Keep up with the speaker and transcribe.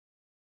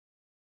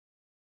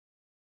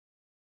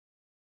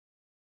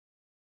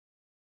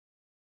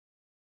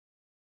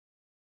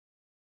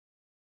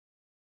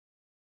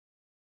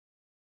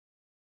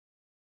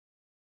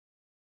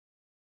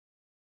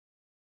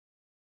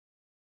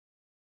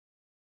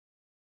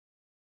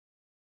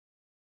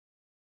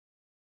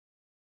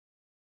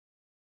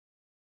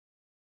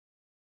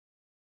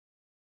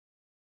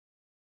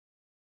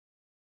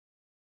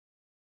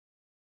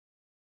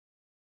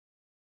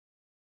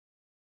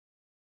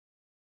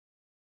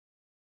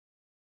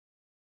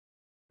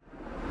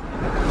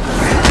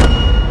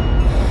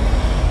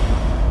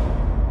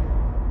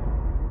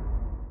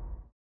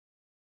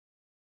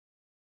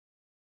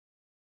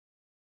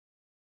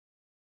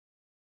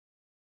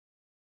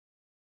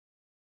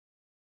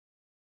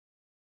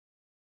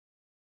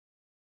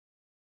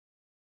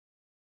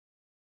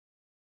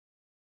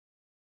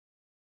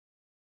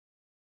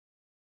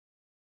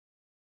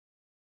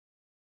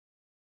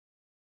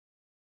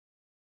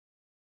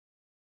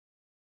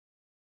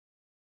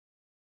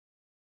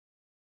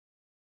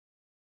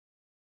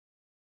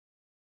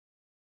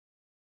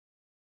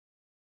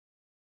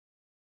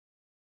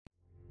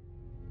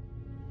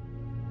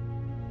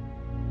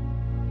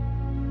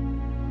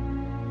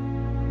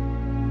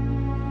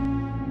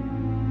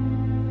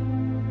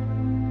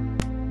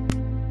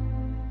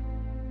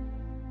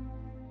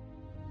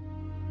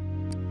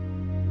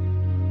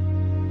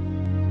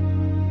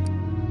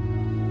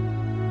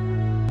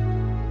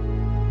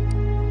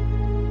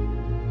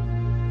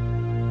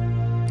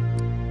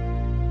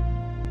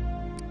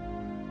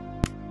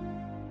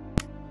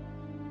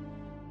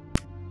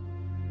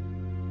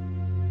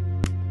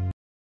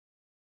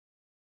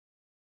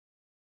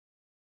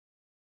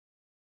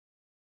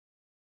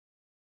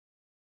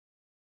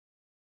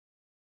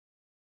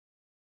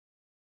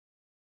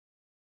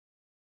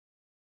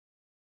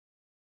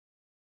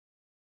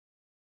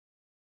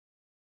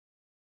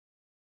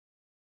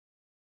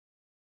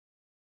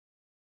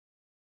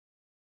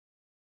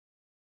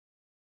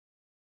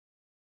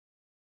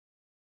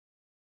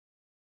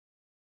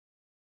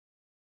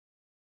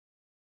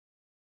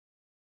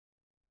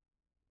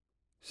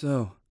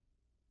So,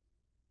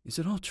 is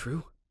it all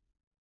true?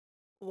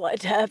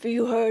 What have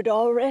you heard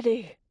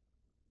already?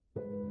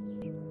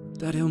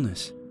 That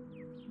illness.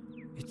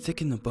 It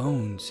thickened the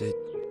bones. It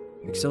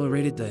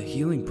accelerated the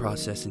healing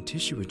process and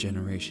tissue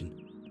regeneration.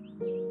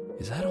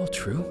 Is that all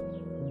true?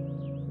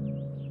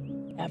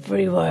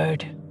 Every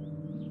word.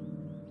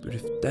 But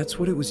if that's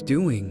what it was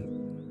doing,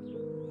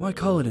 why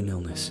call it an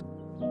illness?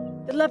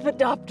 The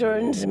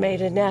Lepidopterans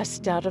made a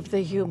nest out of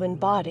the human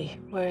body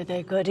where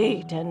they could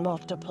eat and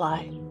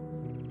multiply.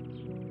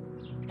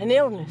 An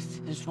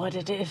illness is what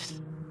it is.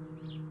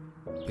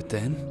 But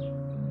then,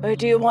 Where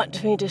do you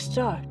want me to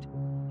start?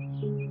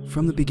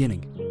 from the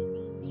beginning.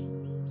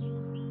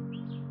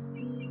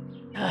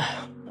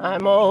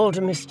 I'm old,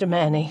 Mr.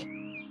 Manny.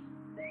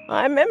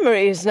 My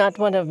memory is not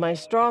one of my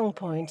strong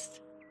points.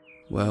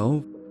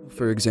 Well,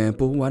 for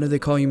example, why do they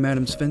call you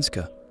Madam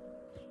Svenska?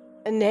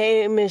 A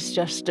name is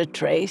just a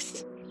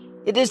trace.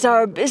 It is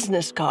our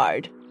business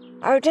card,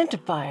 our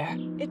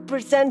identifier. It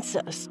presents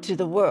us to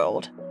the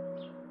world.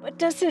 But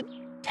does it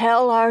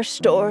tell our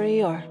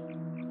story or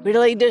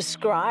really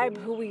describe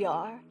who we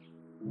are?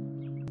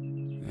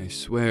 I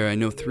swear I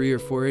know 3 or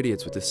 4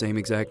 idiots with the same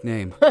exact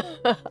name.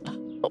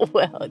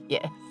 Well,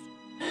 yes.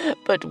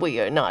 But we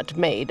are not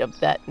made of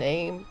that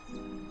name.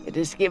 It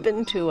is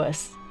given to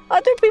us.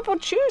 Other people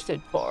choose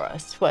it for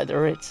us,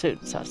 whether it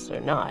suits us or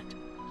not.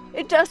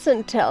 It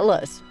doesn't tell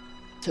us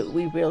who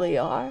we really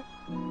are.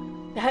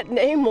 That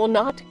name will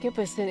not give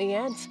us any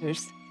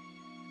answers.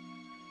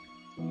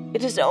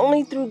 It is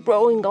only through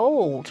growing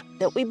old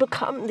that we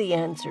become the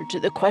answer to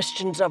the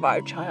questions of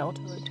our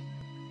childhood.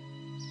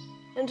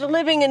 And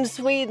living in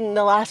Sweden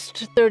the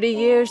last 30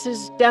 years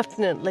has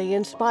definitely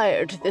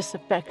inspired this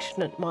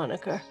affectionate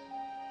moniker.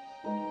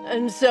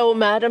 And so,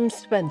 Madam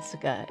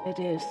Svenska, it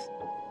is.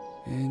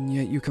 And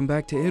yet you come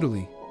back to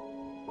Italy.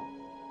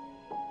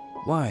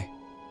 Why?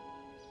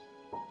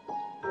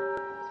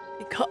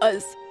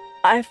 Because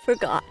I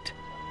forgot.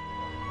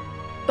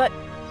 But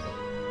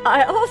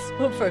I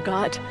also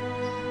forgot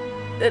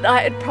that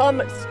I had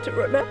promised to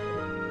remember.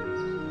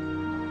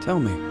 Tell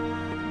me.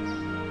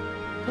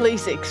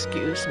 Please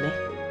excuse me.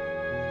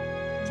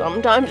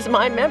 Sometimes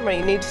my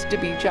memory needs to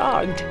be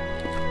jogged.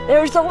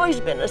 There's always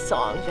been a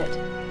song that,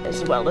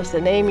 as well as the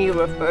name you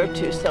refer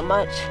to so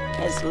much,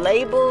 has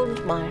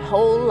labeled my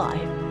whole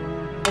life,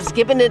 has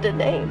given it a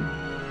name,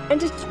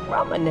 and it's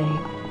from a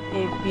name.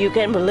 If you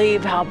can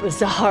believe how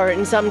bizarre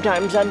and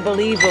sometimes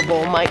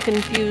unbelievable my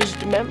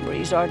confused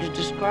memories are to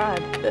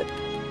describe that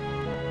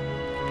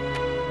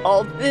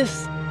all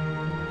this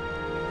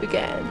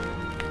began.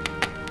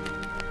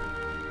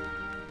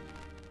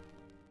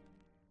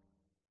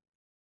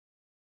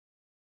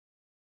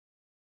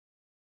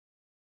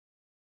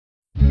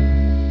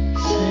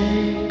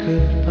 Say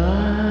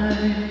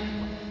goodbye,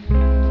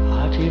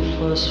 hearty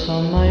frost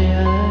from my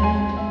eye.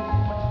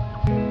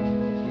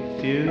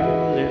 If you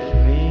leave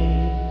me,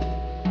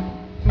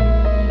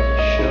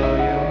 sure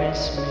you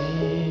miss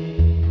me.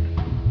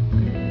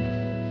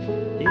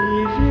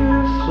 If you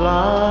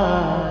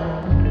fly,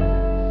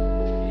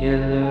 you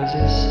lose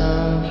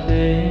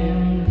something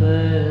in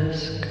the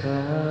sky.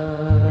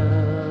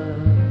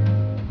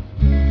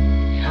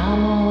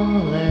 Come on,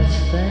 let's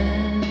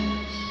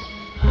dance.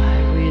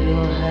 We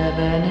don't have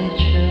any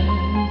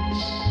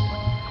chance.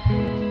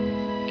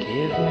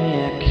 Give me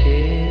a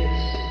kiss,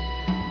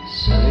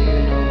 so you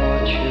know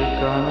what you're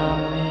gonna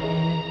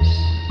miss.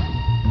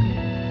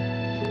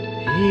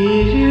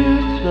 If you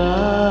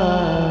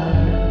fly,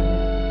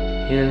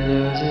 you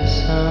lose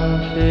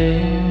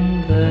something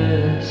in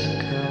the sky.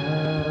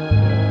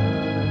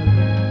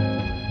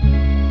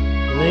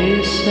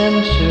 Listen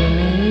to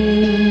me,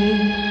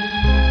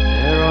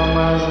 the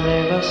romance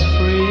leave us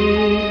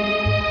free.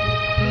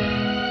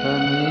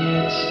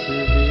 Needs to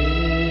be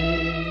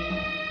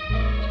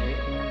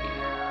taken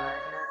care of.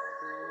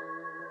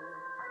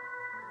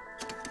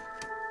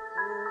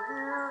 If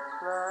you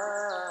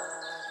fly,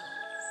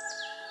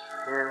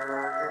 you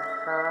lose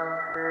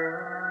something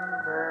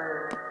there.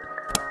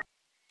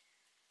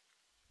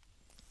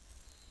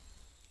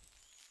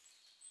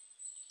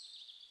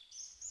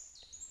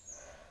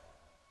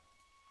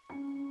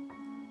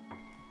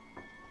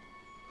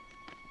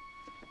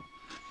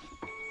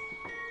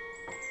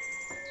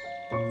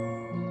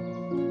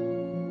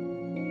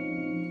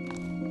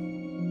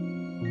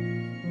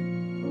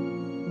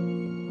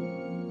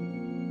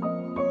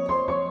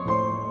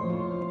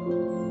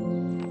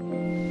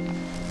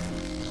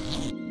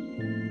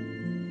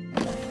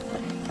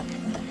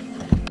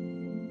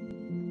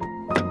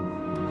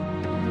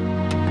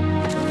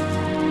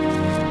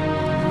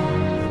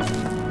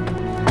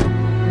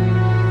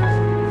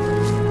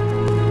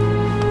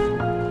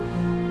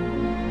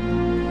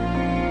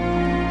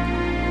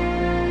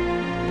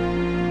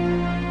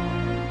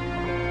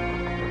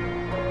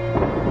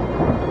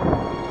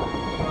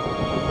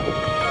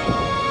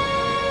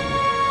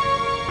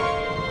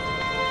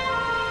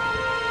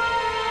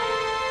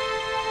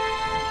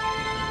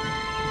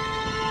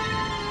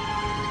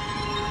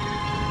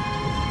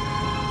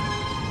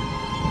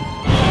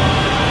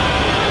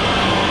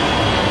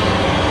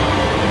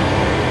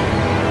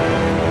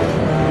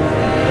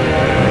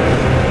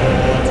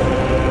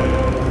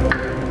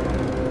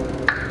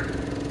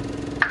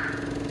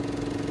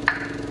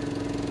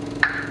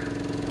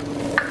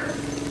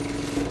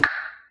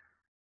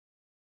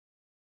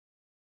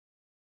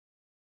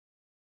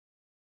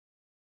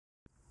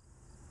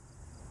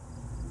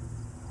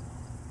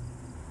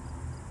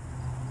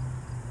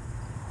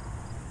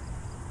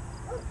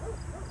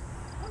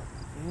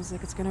 Feels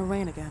like it's gonna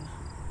rain again.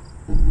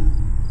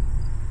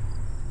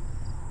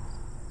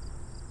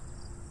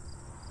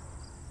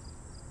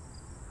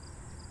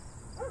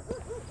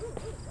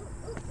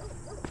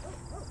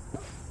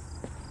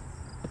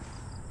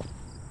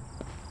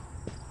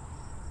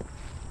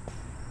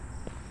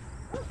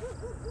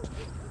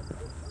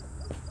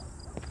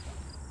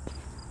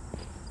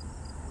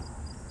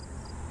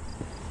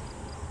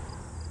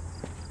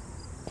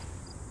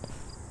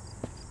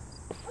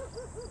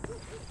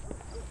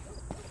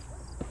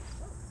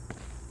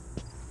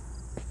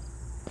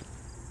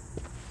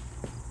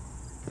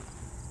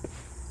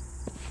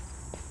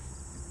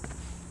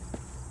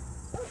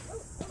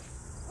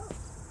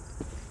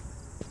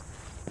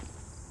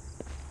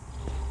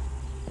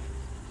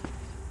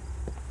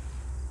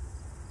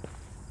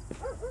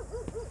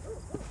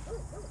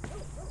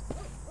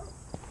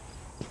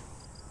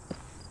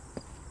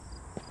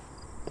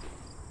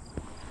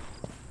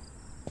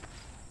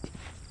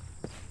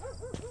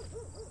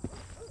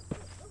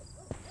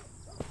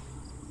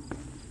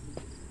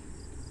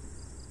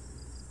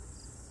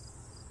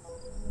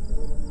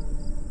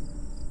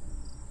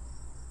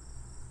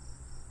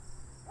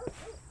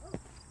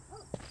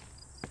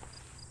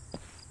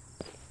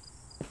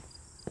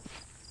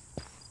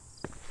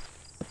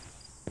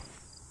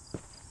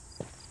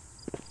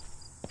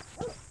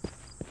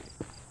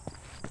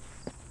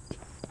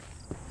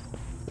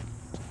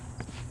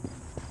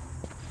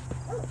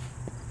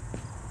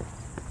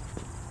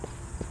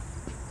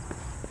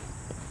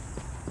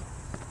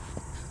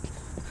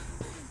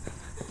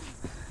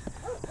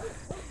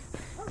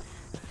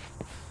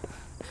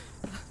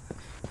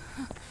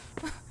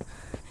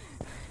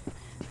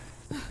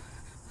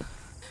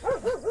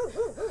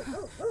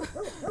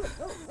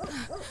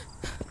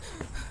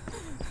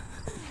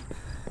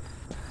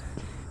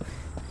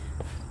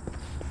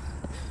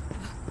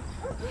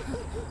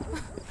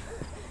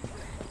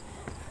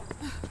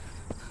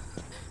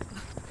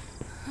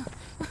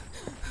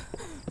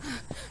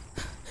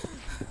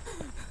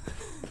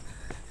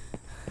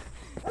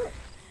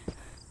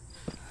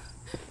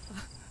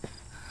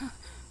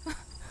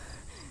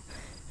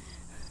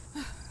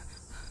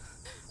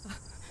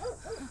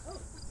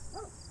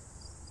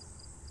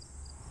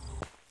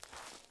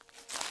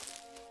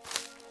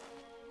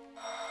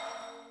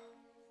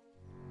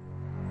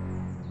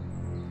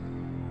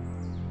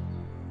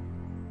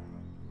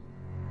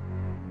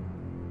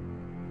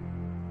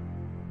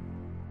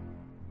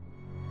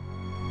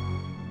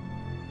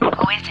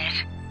 Who is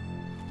it?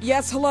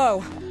 Yes,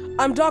 hello.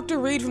 I'm Dr.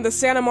 Reed from the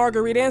Santa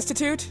Margarita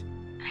Institute.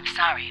 I'm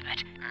sorry,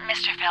 but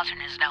Mr. Felton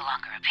is no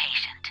longer a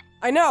patient.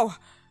 I know.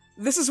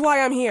 This is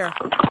why I'm here.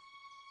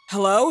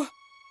 Hello?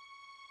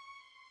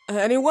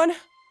 Anyone?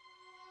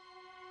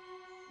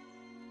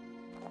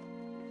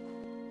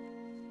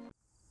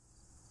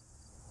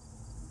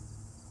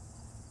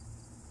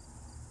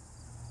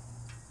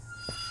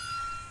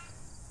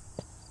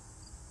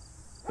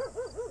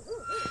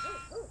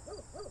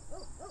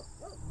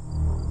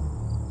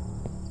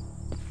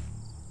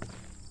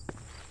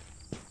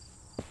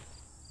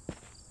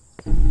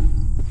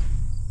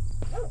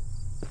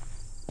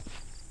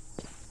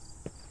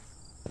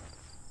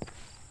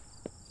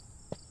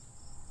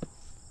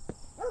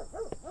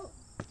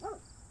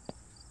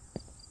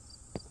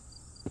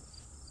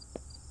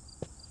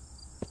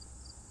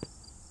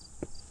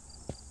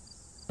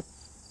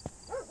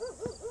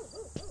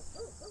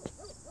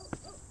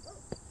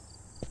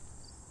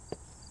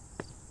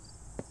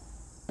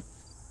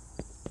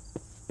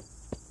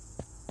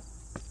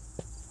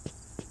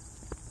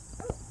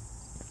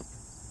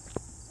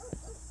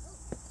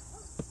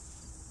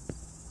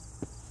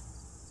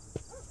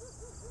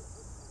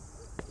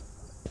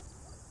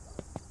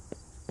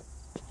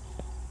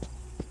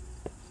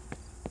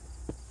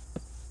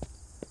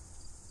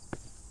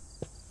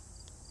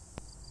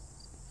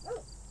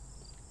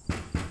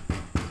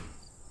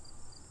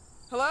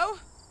 Hello?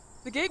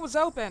 The gate was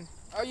open.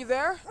 Are you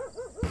there?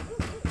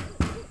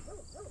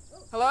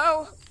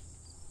 Hello?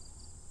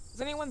 Is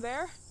anyone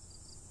there?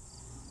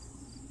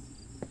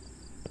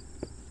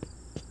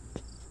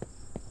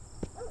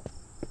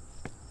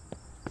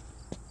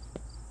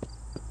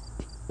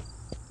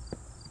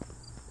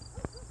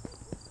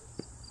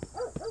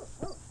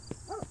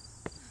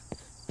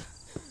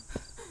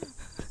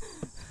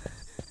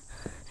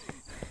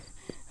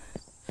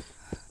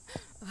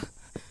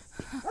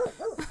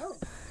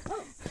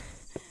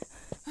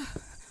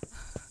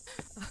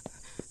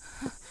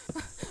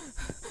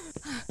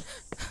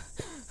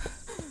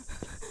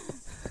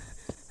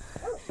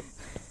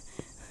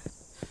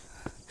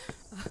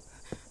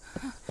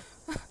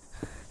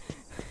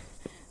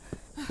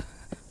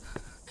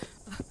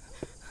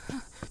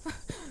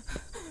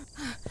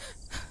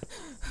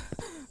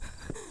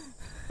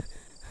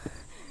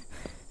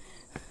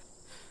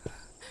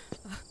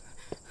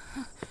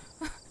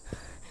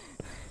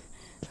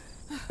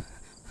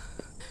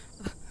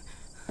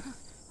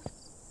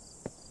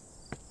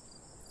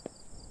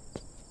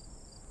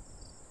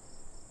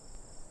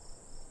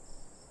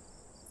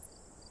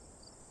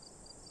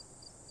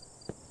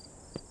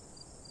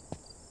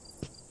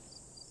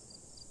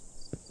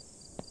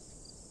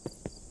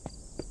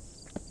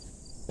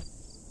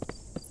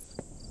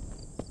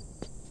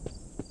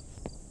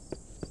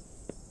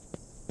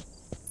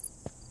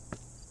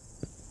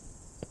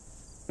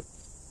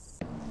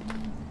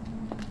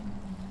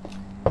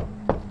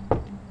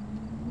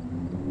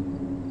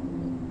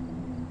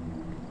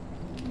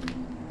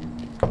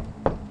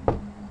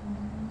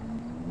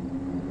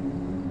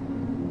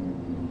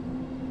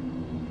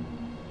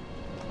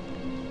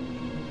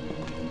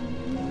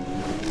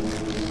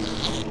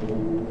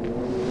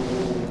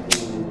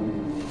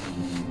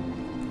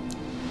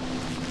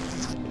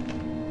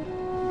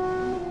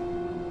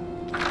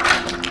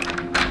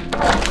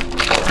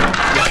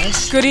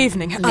 Good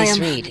evening. I Miss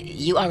am... Reed,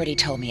 you already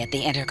told me at the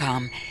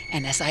intercom,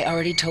 and as I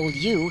already told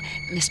you,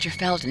 Mr.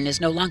 Felton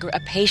is no longer a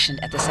patient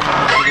at the Santa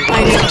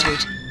Margarita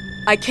Institute.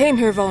 I came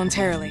here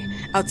voluntarily,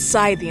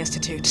 outside the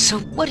Institute. So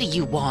what do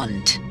you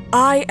want?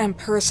 I am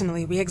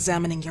personally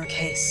re-examining your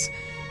case.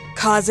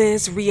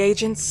 Causes,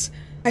 reagents.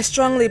 I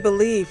strongly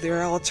believe there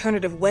are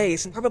alternative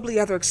ways and probably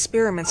other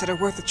experiments that are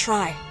worth a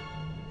try.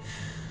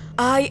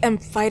 I am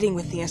fighting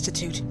with the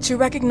Institute to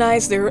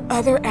recognize there are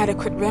other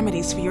adequate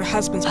remedies for your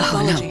husband's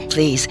pathology. Oh, no,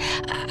 please.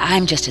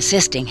 I'm just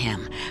assisting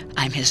him.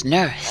 I'm his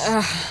nurse.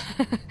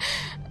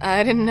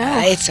 I didn't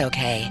know. It's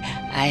okay.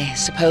 I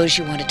suppose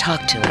you want to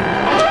talk to him.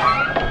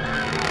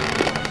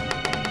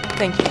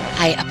 Thank you.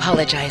 I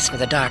apologize for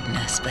the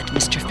darkness, but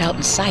Mr.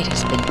 Felton's sight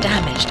has been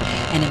damaged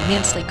and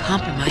immensely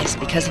compromised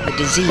because of the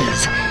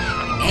disease.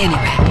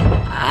 Anyway,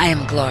 I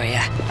am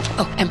Gloria.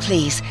 Oh, and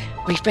please,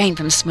 refrain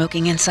from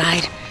smoking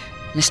inside.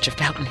 Mr.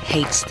 Felton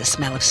hates the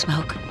smell of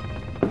smoke.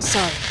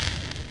 Sorry.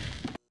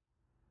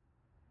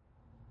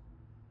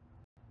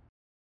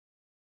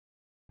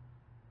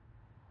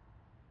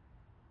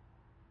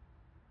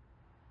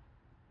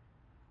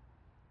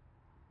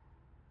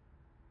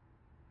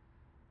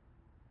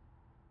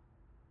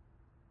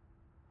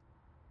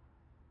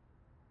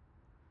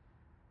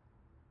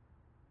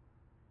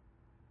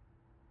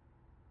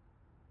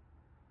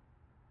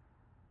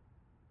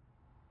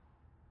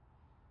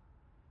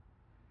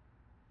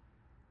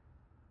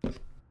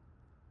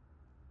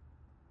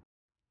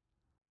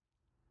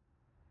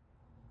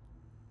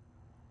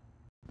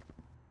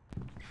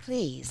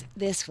 Please,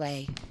 this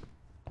way.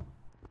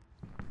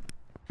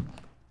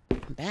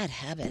 Bad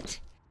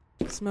habit.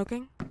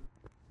 Smoking?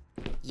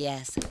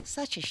 Yes,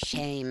 such a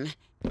shame.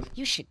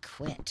 You should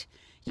quit.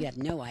 You have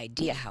no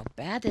idea how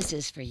bad this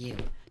is for you.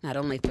 Not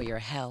only for your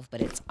health,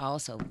 but it's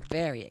also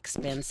very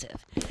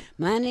expensive.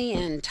 Money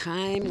and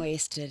time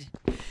wasted.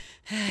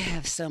 I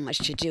have so much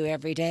to do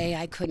every day.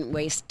 I couldn't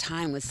waste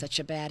time with such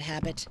a bad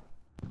habit.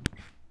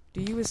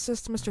 Do you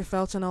assist Mr.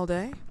 Felton all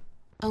day?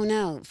 Oh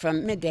no,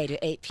 from midday to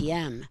 8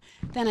 p.m.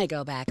 Then I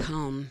go back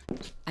home.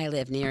 I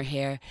live near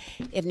here.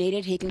 If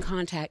needed, he can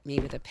contact me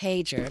with a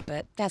pager,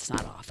 but that's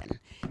not often.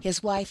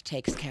 His wife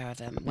takes care of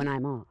him when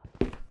I'm off.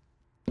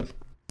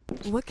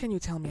 What can you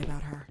tell me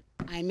about her?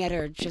 I met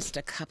her just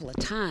a couple of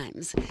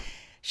times.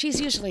 She's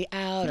usually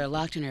out or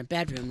locked in her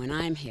bedroom when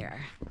I'm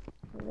here.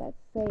 Let's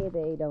say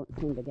they don't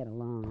seem to get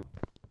along.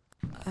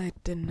 I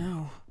didn't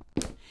know.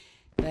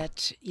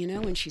 But, you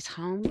know, when she's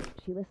home,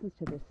 she listens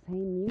to the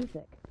same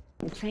music,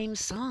 the same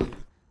song,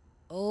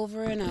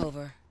 over and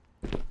over.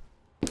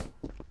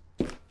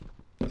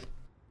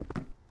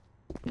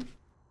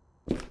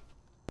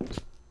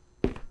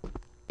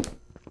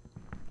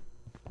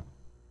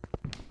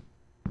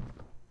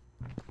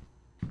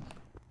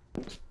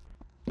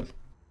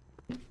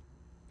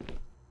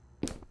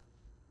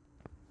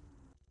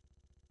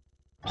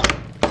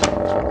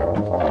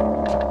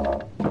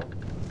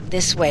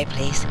 This way,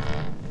 please.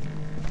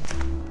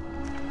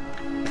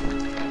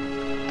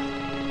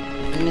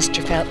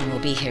 Mr. Felton will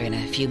be here in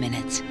a few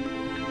minutes.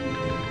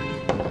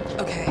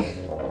 Okay.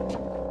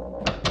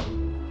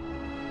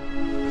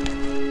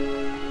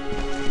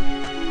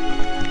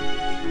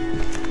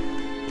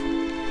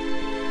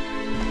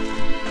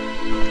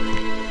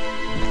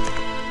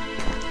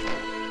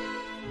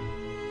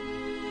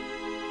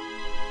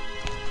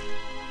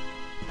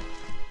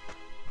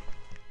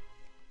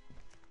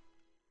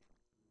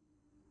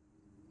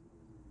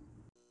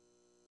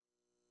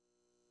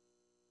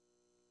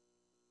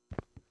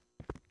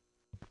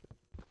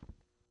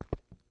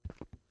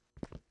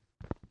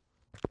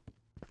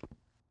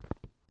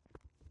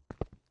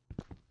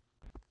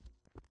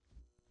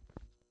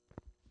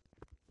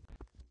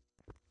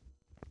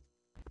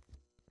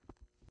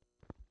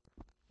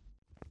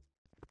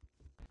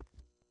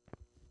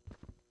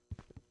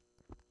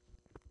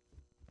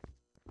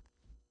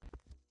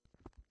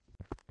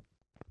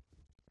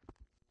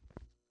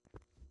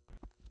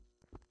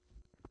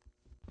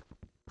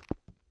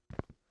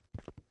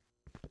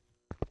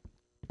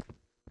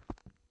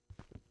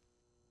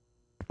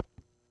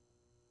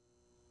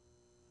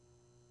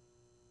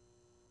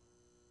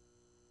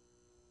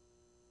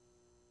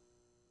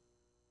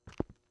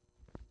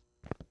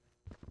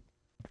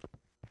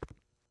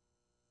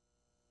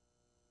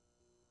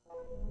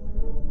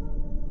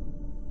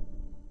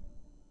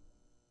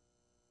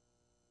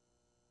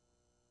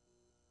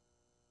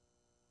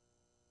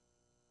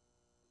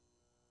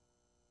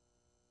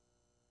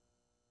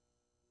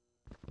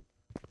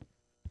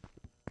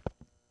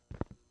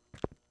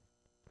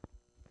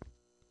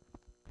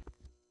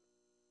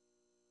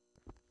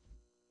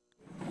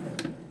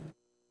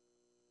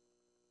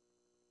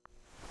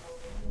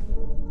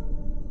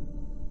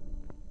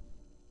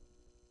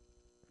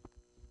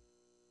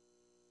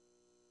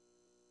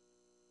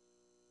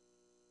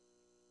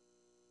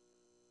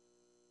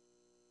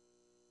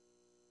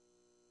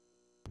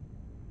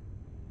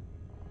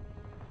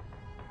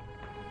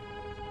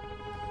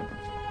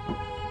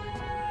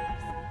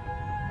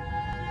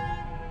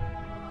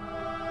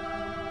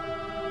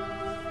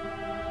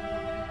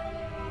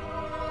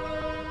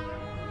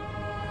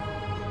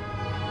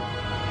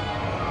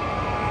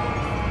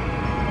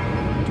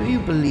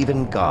 believe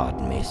in God,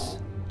 miss?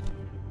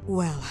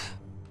 Well,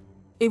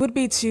 it would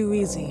be too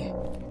easy,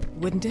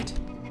 wouldn't it?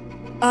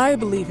 I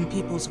believe in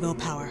people's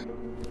willpower.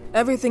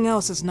 Everything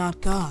else is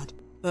not God,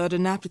 but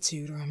an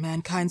aptitude or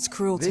mankind's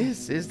cruelty.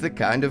 This is the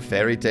kind of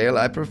fairy tale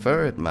I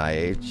prefer at my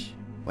age.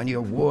 When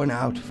you're worn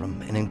out from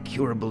an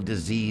incurable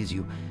disease,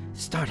 you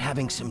start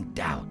having some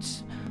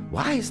doubts.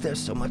 Why is there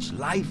so much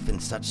life in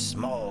such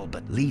small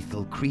but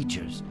lethal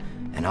creatures?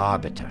 An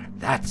arbiter,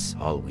 that's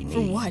all we need.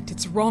 For what?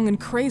 It's wrong and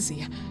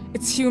crazy.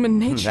 It's human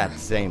nature. That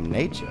same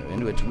nature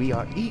in which we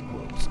are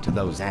equals to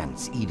those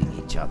ants eating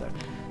each other.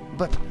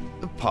 But,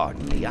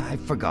 pardon me, I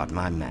forgot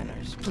my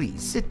manners.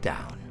 Please, sit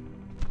down.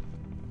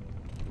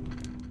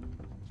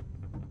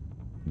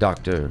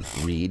 Dr.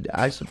 Reed,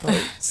 I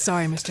suppose?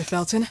 Sorry, Mr.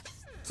 Felton.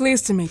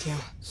 Pleased to meet you.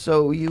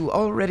 So you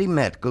already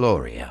met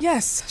Gloria?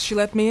 Yes, she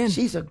let me in.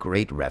 She's a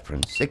great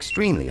reference,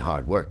 extremely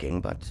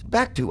hardworking, but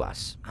back to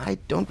us. I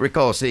don't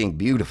recall seeing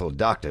beautiful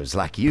doctors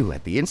like you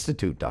at the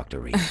Institute, Dr.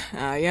 Reed.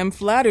 I am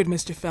flattered,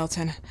 Mr.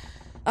 Felton.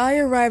 I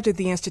arrived at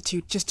the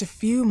Institute just a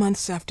few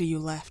months after you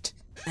left.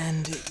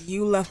 And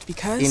you left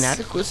because?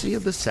 Inadequacy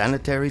of the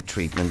sanitary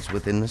treatments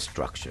within the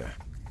structure.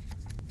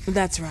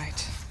 That's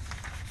right.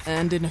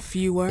 And in a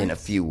few words? In a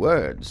few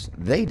words,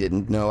 they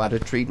didn't know how to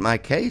treat my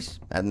case,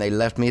 and they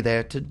left me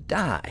there to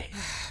die.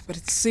 But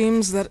it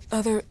seems that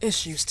other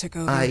issues took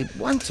over. I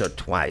once or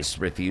twice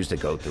refused to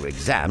go through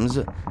exams.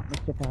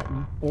 Mr.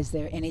 Felton, is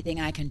there anything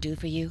I can do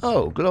for you?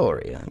 Oh,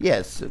 Gloria,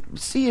 yes.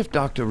 See if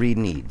Dr. Reed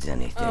needs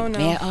anything. Oh, no.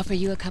 May I offer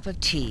you a cup of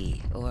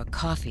tea or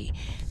coffee?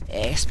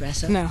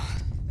 Espresso? No,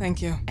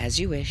 thank you. As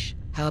you wish.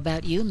 How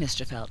about you,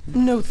 Mr.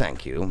 Felton? No,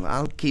 thank you.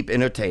 I'll keep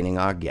entertaining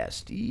our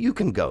guest. You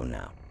can go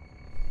now.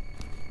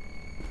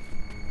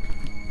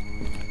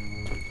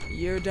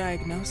 You're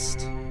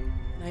diagnosed?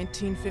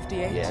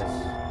 1958?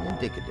 Yes,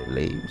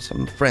 indicatively.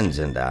 Some friends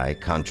and I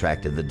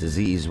contracted the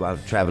disease while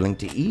traveling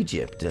to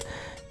Egypt,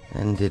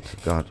 and it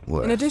got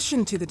worse. In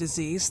addition to the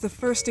disease, the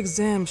first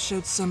exam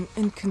showed some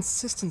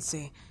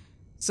inconsistency.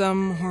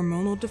 Some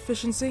hormonal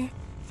deficiency?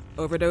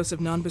 Overdose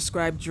of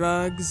non-prescribed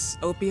drugs,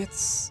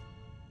 opiates?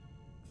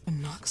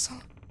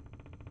 Phenoxyl?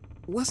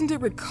 Wasn't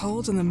it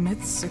recalled in the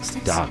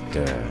mid-60s?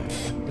 Doctor,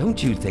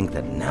 don't you think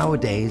that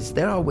nowadays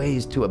there are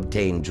ways to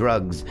obtain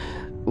drugs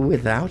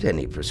without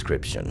any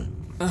prescription?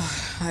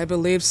 I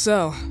believe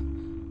so.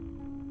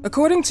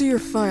 According to your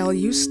file,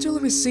 you still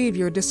receive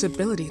your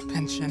disability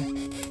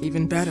pension.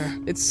 Even better,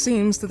 it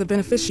seems that the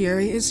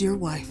beneficiary is your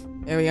wife,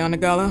 Ariana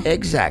Gallo.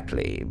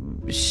 Exactly.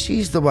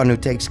 She's the one who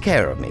takes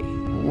care of me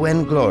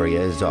when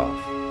Gloria is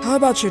off. How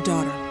about your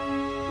daughter?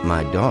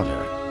 My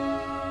daughter,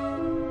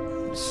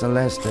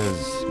 Celeste,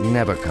 has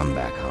never come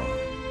back home.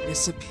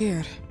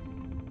 Disappeared.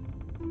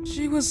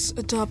 She was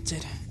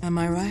adopted, am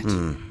I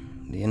right?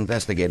 The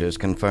investigators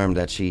confirmed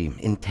that she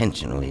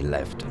intentionally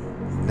left.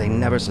 They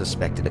never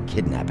suspected a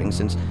kidnapping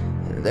since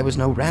there was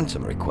no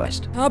ransom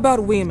request. How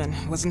about Weeman?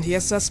 Wasn't he a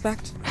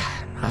suspect?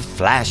 A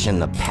flash in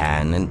the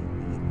pan,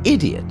 an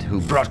idiot who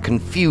brought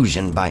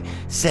confusion by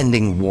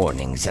sending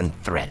warnings and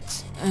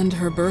threats. And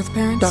her birth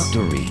parents?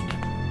 Dr. Reed,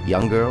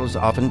 young girls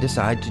often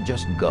decide to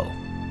just go.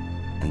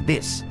 And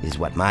this is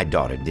what my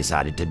daughter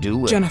decided to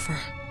do. Jennifer.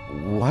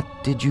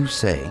 What did you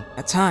say?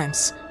 At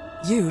times,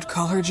 you'd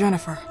call her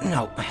Jennifer.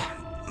 No,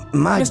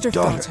 my Mr.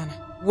 daughter... Felton,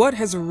 what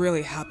has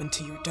really happened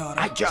to your daughter?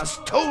 I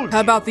just told you. How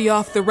about the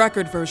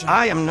off-the-record version?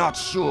 I am not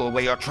sure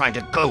where you're trying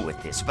to go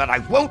with this, but I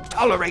won't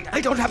tolerate...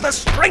 I don't have the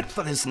strength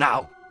for this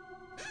now.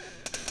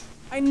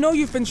 I know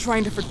you've been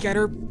trying to forget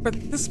her,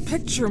 but this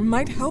picture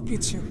might help you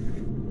to.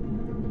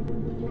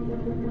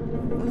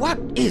 What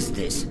is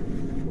this?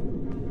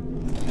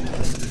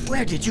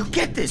 Where did you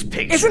get this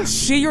picture? Isn't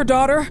she your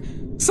daughter?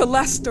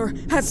 Celeste, or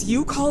as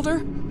you called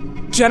her?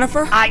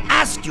 Jennifer? I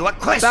asked you a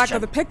question. Back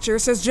of the picture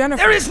says Jennifer.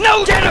 There is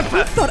no Jennifer!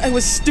 You thought I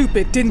was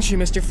stupid, didn't you,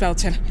 Mr.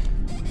 Felton?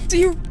 Do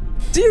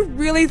you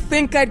really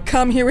think I'd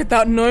come here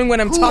without knowing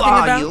what I'm talking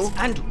about? Who are you,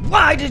 and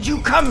why did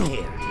you come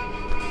here?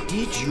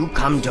 Did you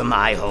come to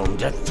my home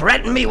to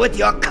threaten me with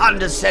your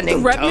condescending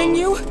Threatening tone?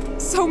 you?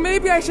 So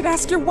maybe I should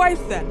ask your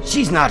wife then.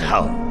 She's not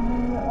home.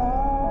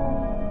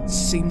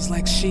 Seems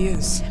like she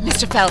is.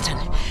 Mr. Felton,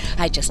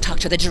 I just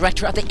talked to the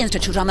director of the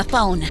Institute on the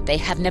phone. They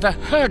have never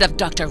heard of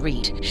Dr.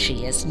 Reed.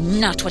 She is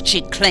not what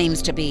she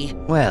claims to be.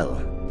 Well,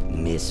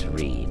 Miss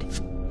Reed,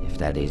 if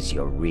that is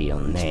your real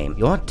name,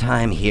 your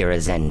time here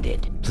has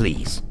ended.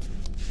 Please,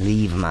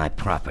 leave my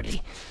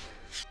property.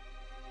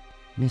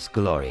 Miss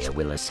Gloria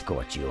will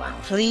escort you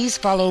out. Please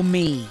follow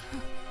me.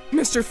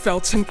 Mr.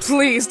 Felton,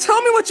 please,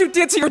 tell me what you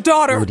did to your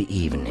daughter! Good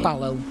evening.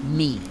 Follow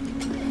me.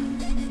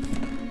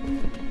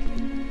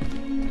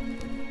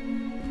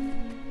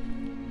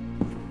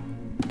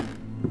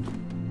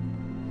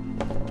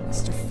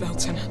 Mr.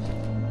 Felton.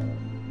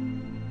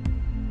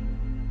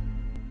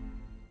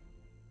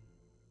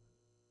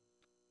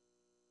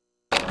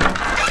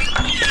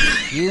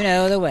 You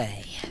know the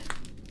way.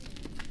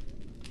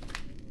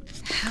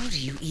 How do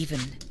you even...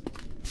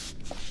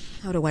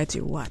 How do I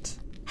do what?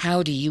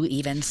 How do you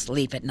even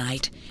sleep at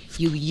night?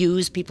 You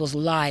use people's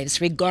lives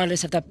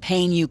regardless of the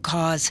pain you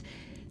cause.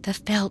 The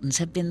Feltons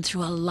have been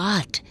through a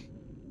lot.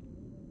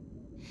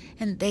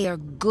 And they are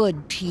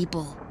good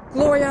people.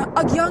 Gloria,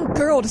 a young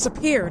girl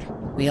disappeared.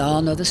 We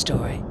all know the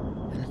story,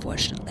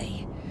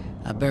 unfortunately.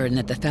 A burden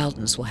that the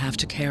Feltons will have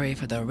to carry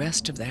for the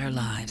rest of their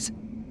lives.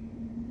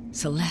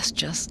 Celeste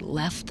just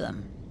left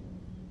them.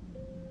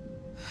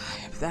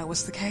 If that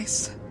was the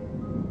case,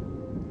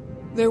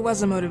 there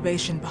was a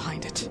motivation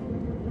behind it.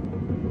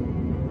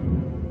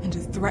 And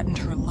it threatened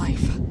her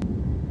life.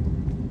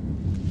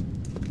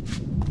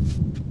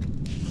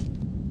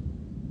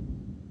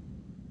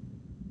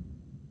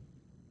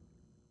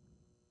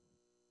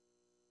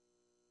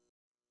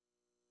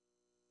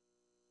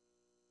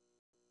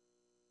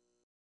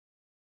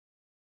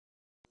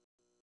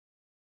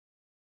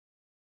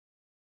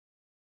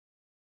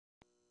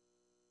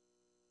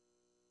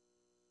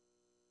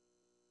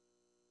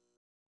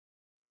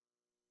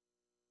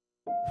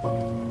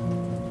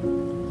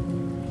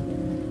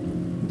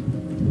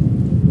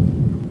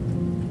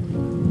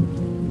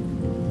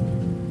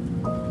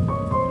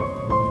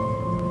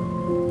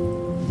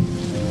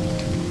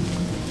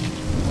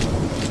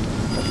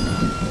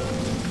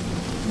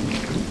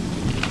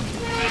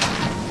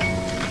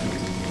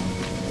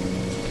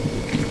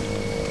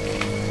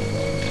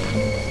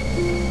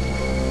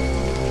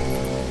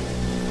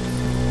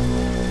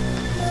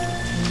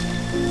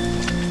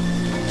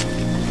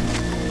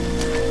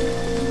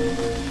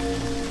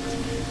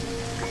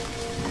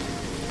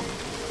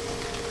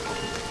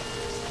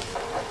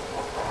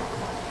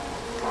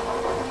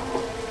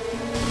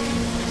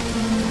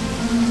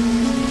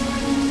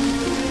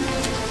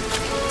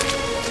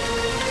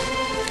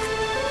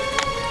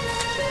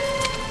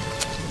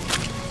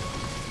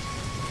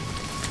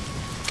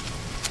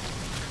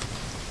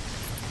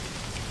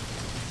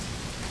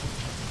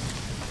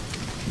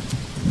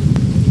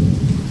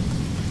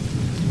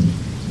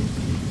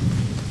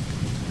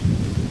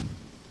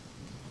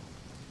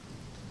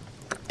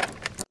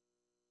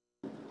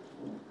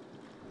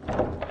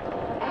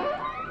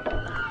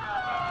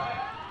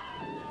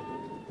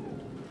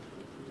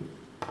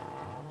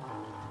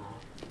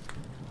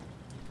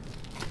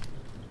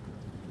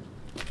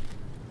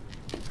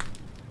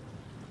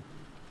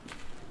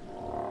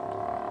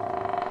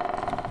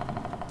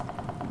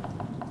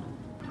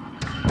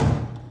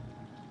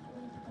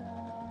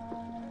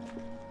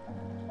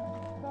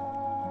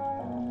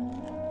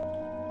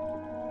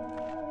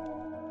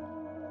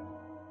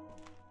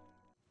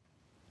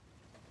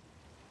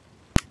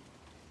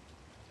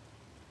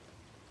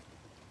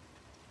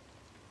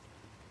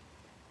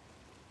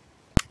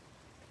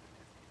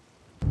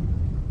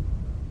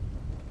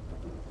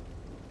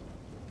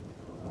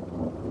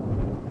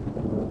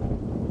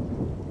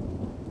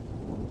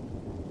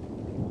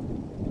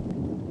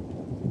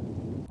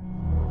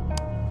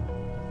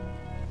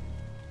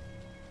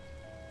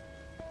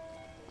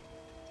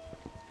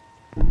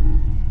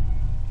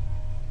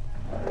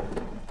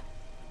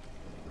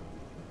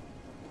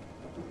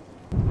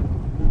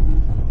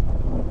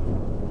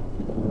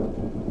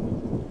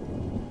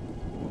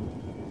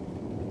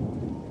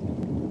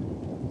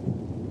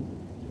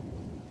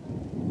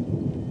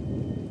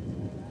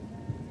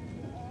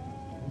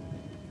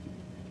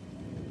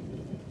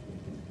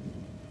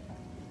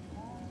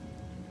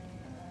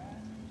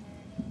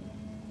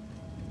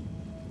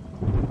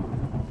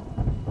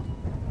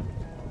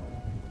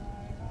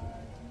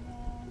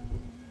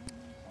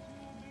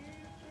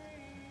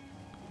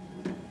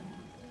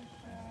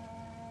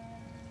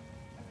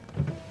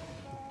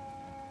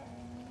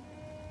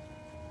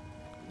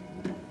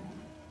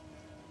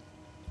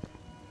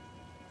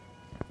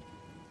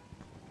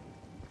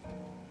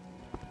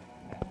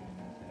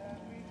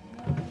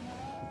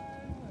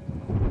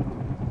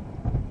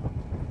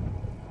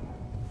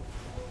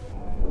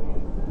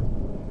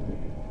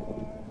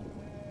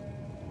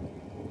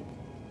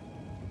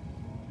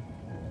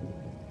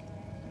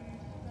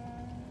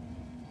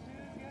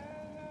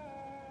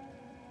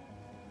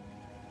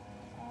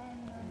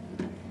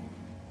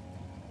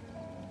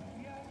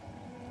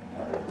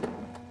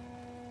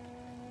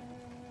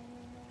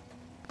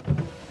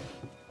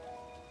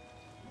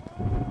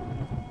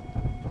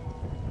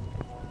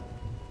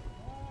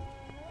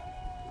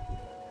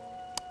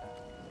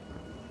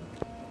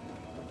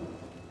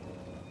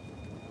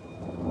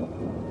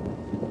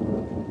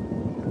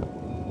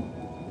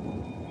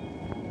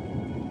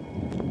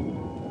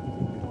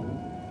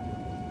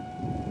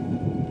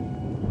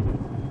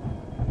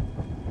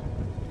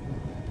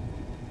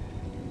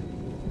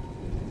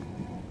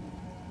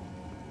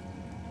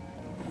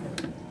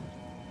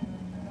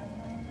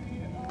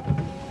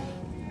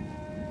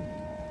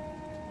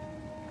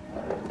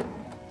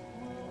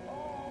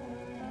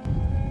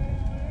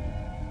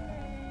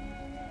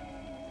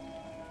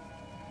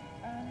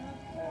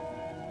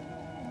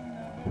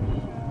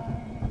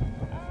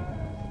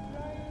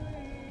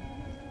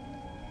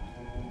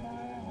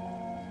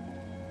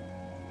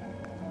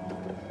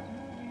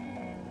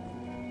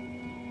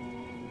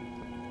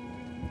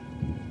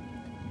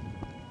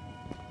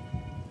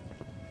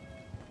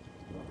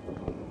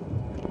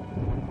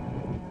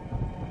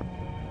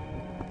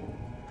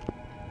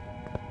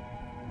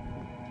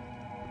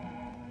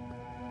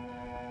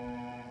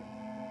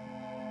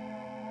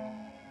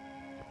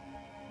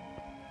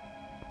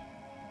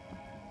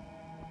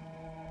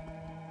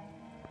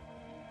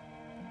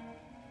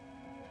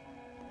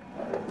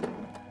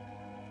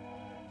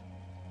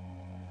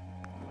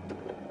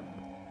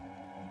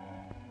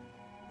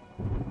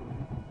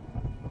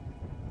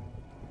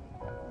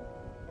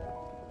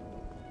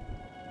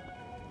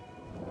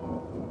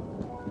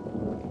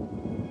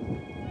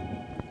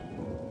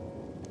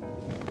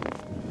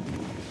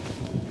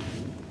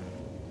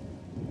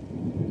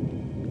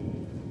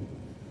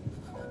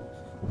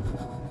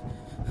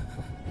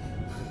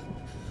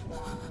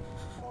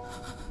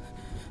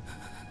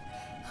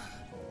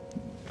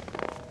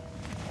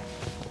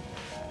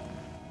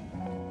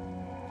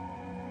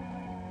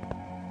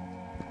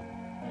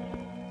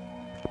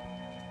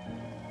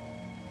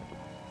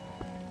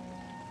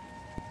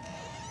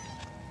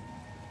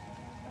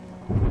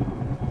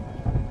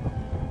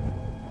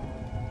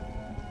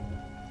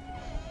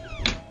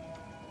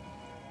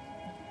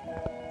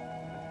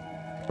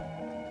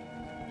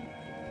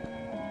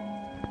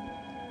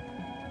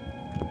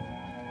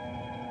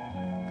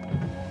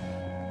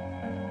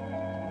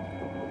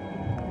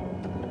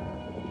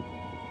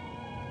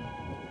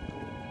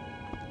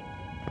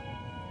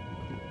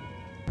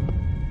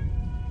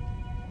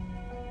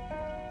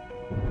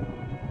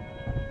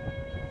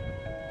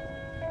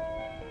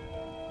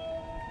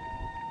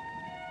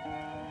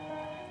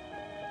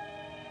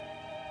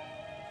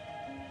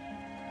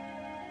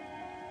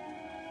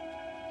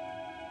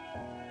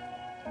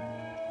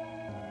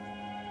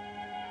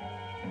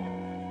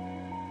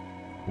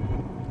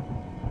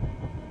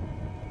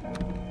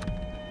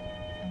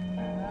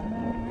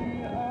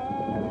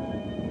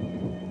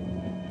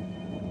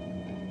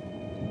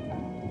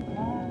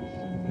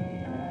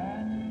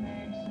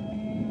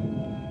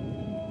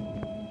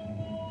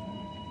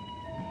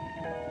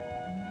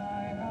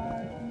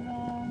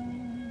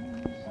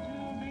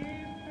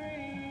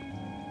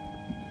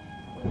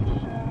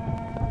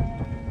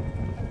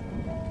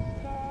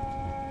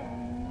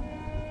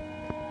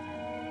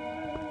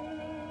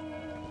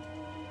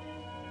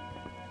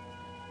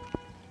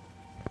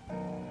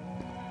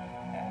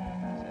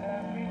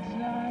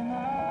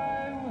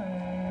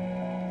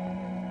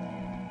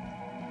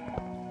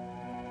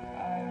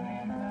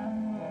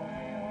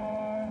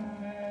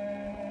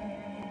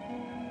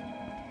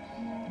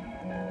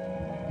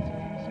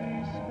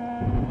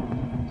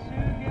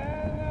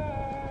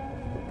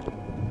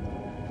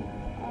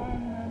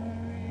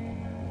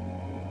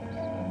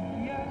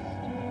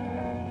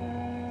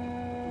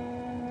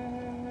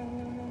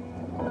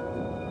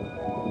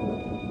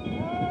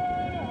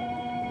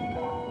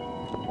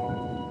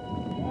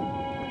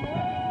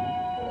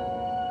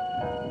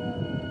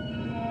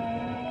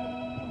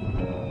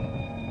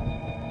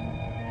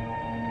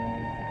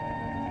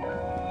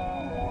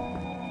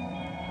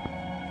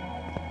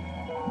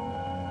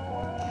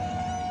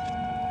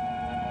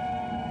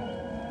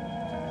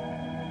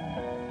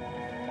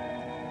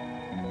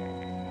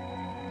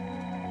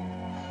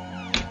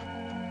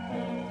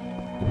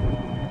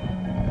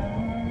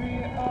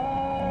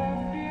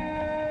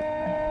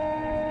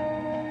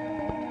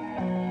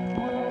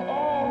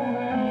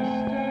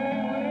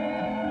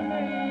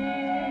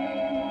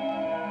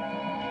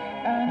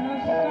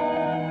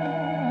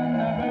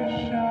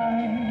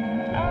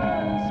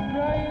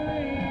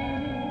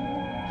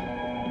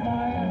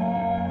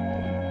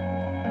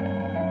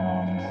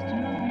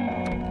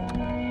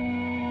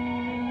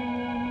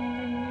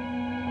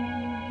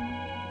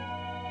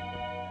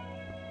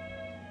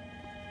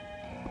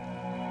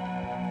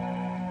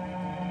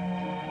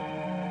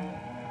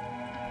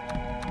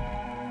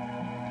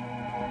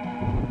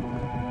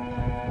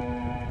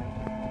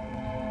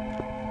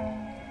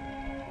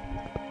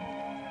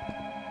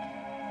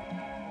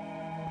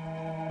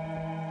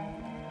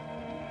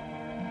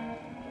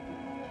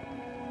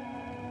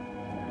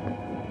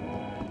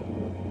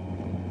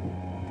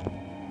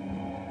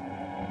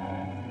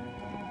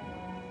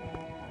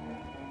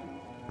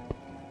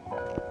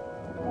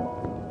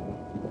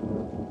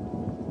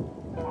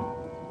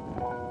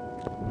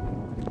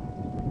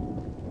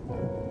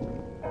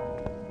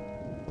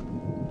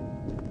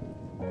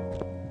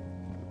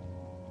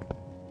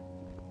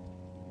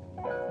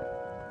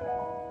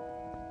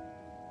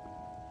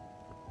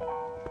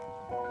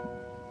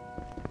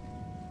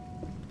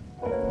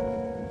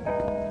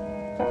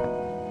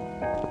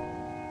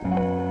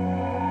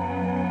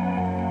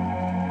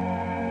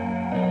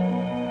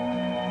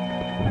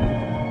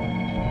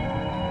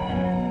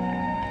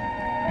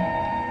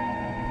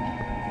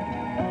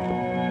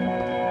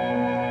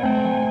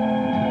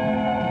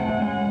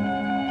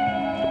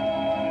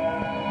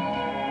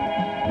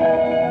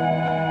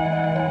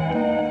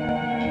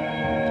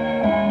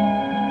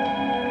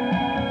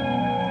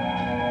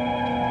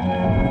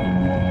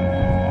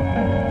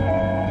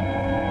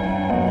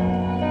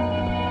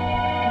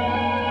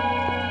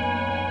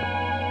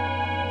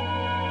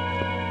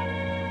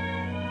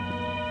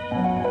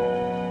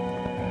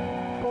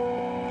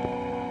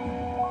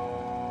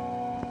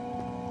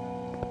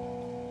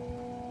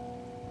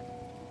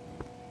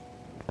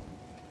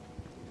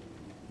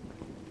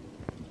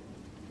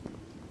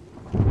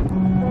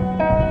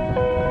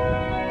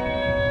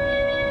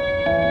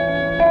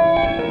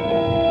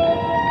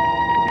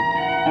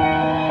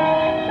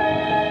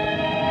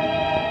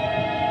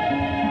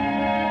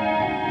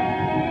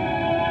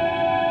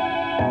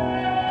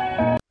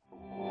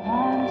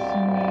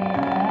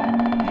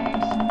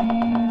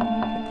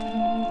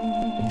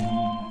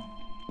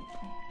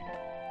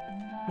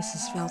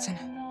 Mrs. Felton.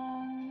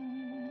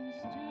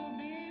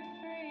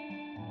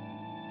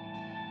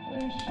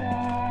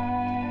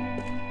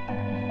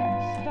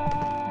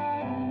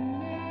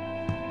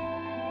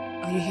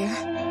 Are you here?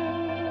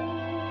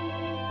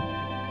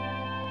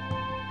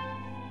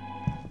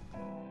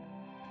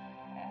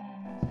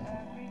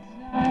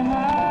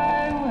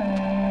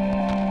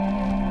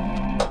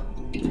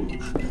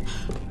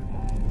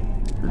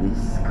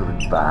 This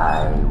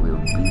goodbye will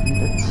be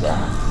the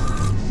chance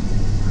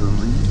to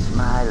reach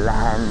my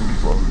land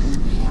for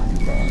me and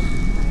then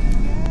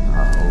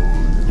a whole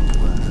new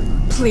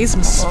world. Please,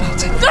 Mrs.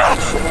 Felton.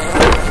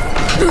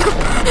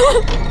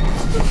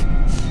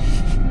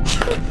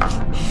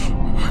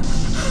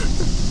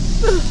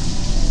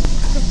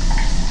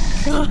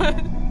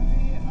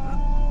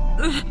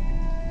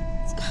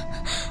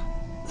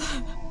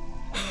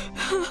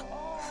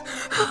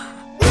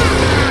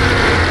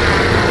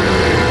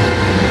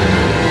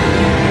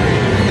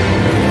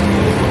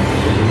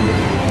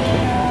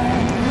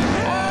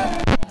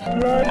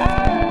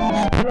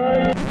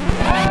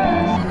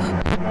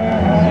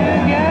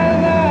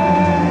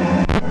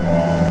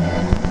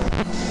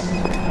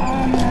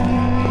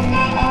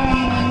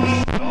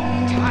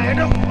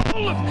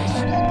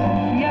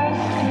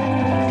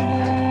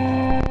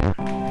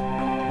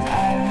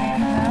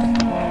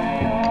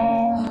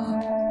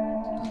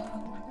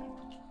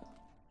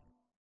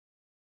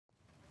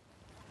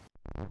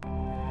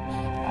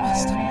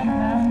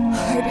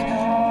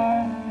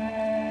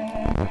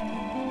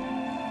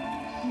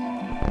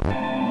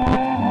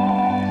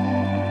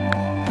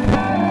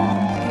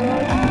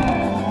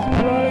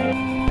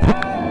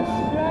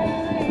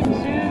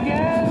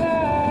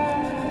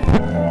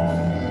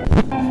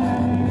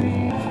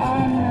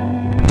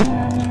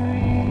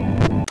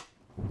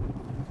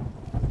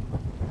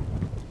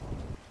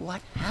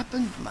 What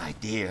happened, my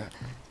dear?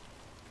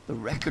 The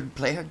record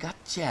player got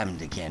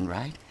jammed again,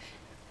 right?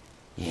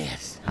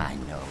 Yes, I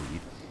know.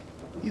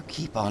 You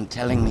keep on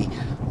telling me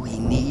we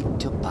need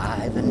to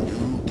buy the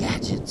new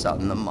gadgets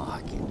on the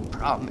market.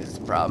 Promise,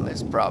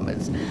 promise,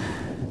 promise.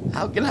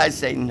 How can I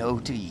say no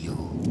to you?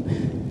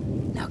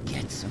 Now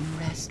get some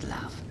rest,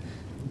 love.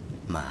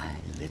 My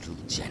little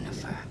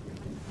Jennifer.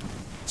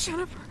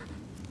 Jennifer.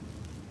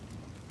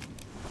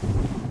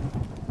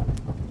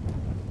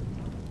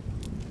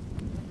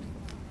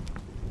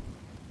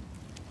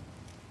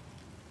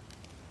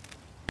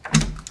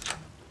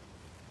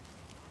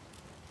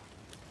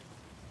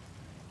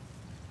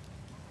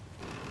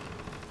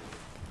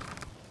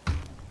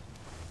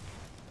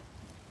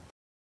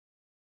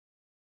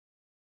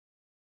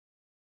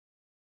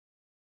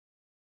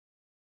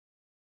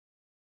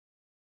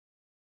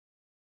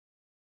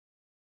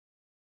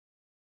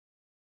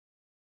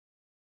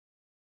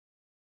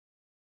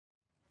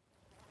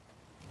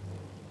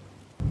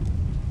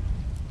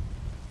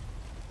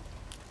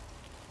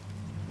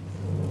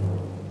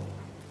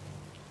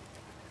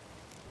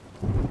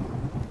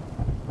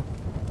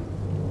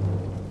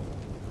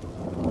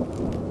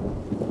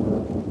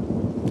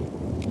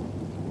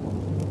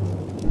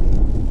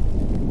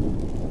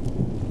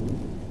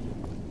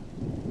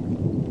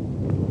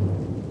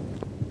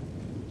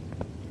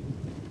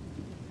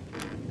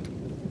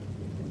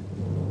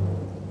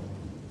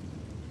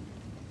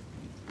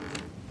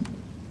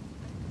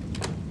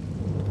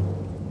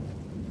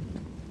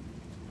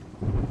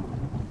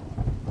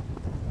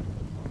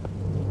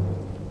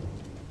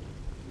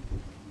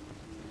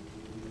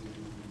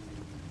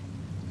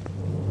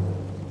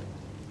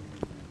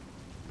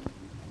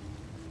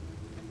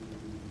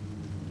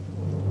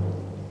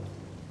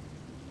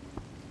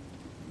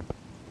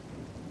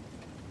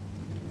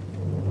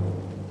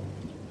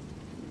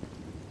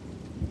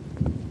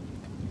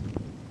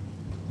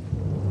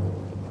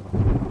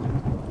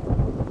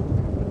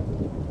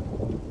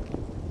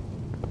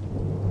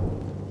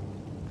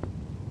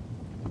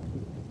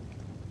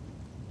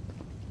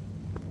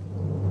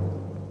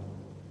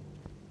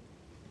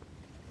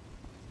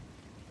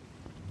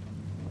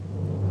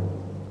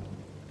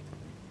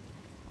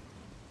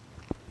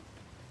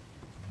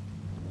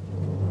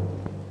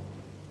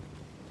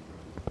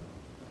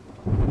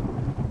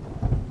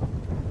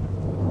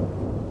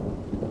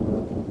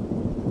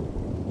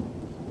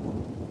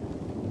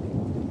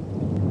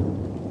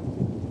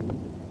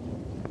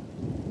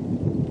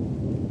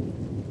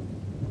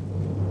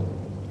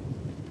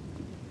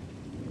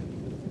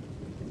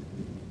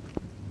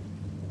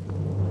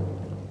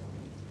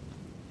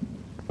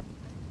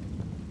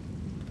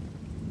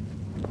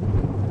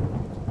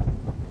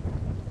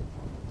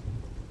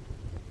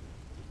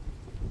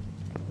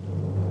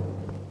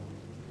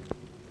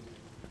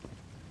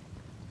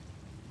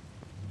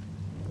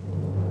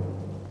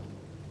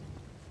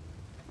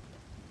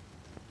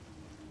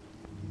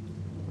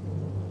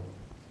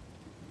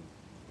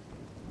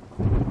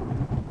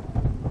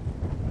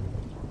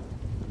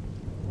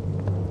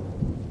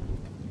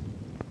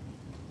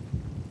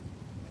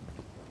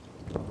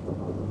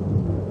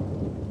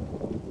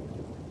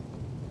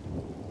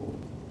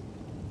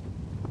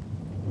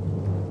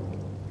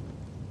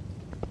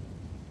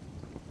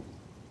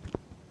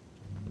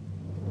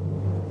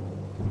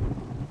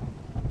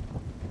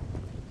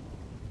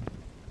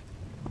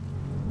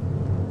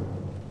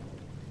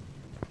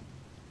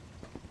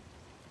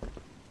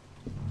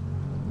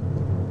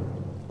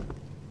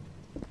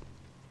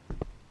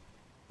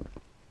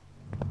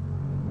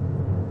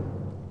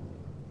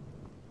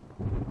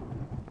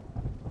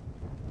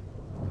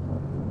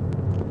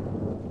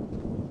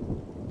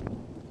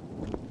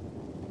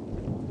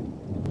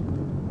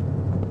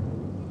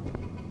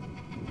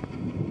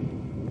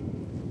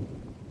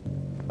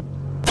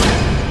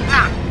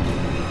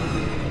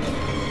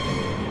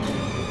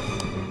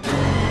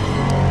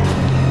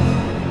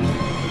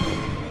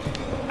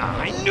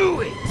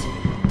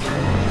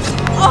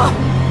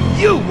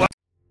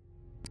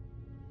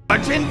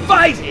 weren't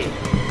invited!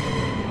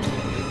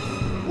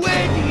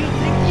 Where do you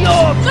think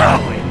you're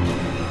going?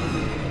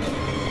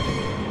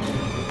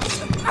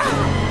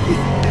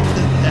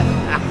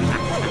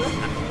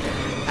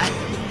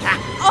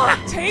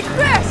 Oh, take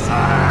this!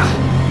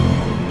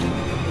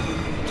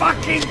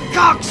 Fucking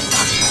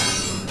cocksucker!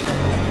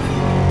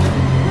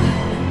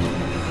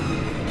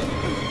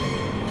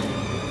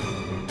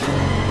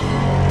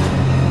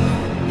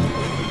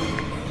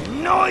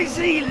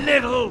 Noisy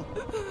little...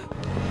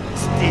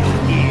 Still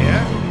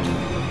here?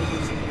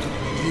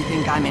 Do you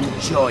think I'm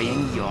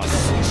enjoying your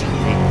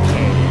stupid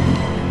game?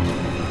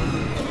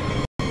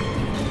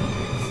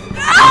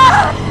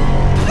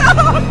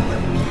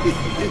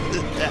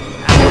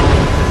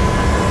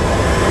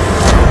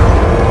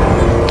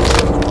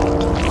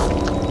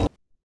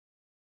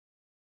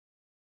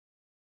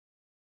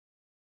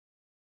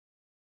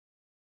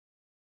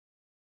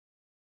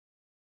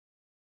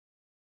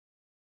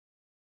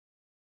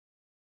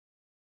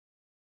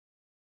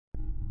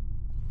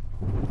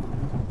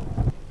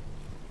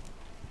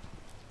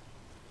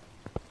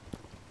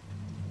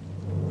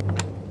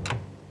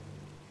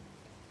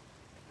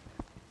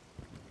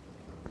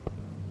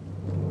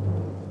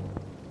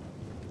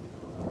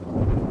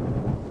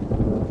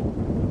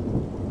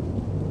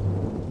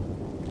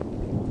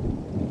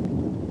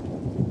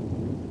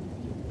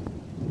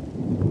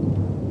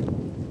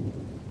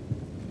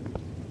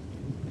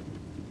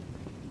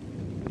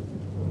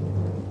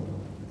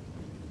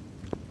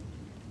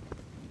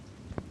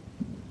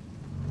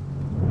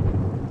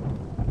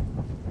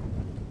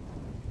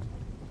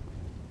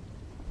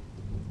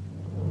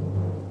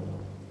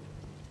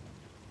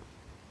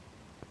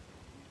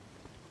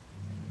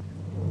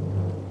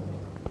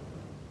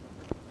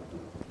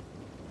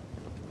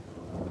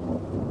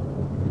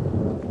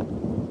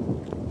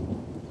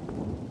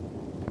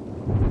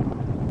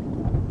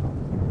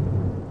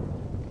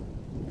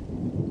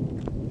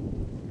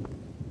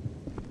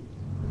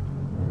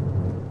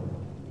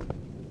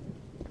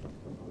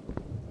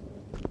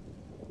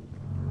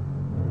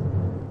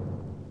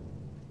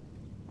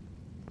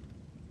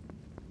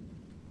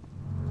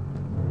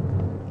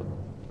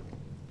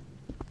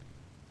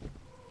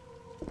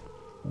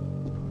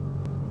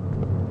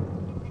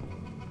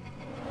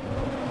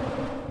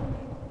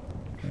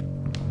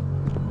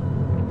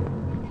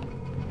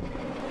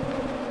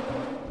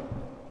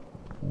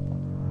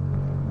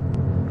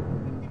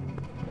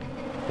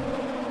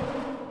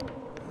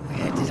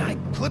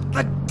 Put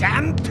the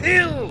damn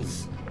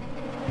pills!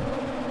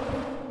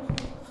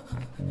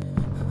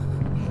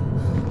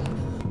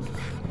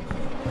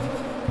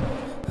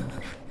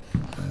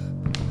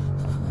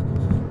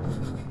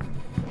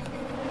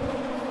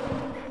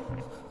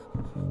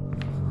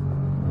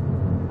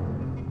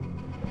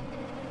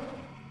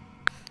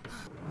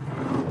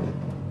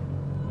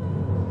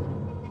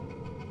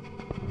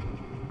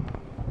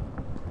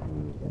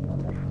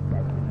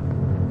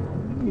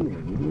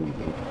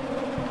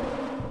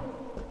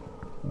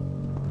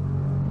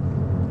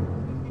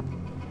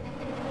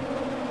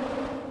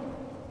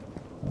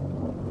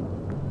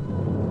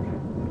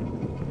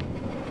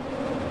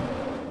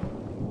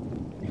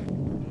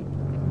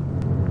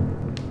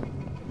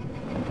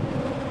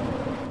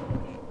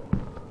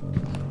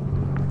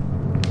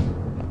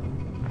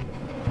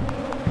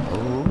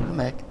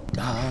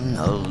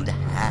 MacDonald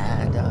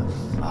had a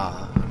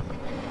farm,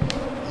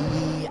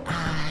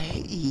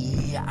 E-I-E-I-O,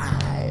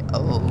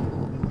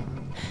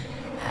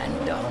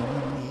 and on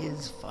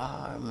his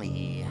farm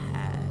he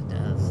had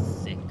a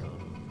sickle.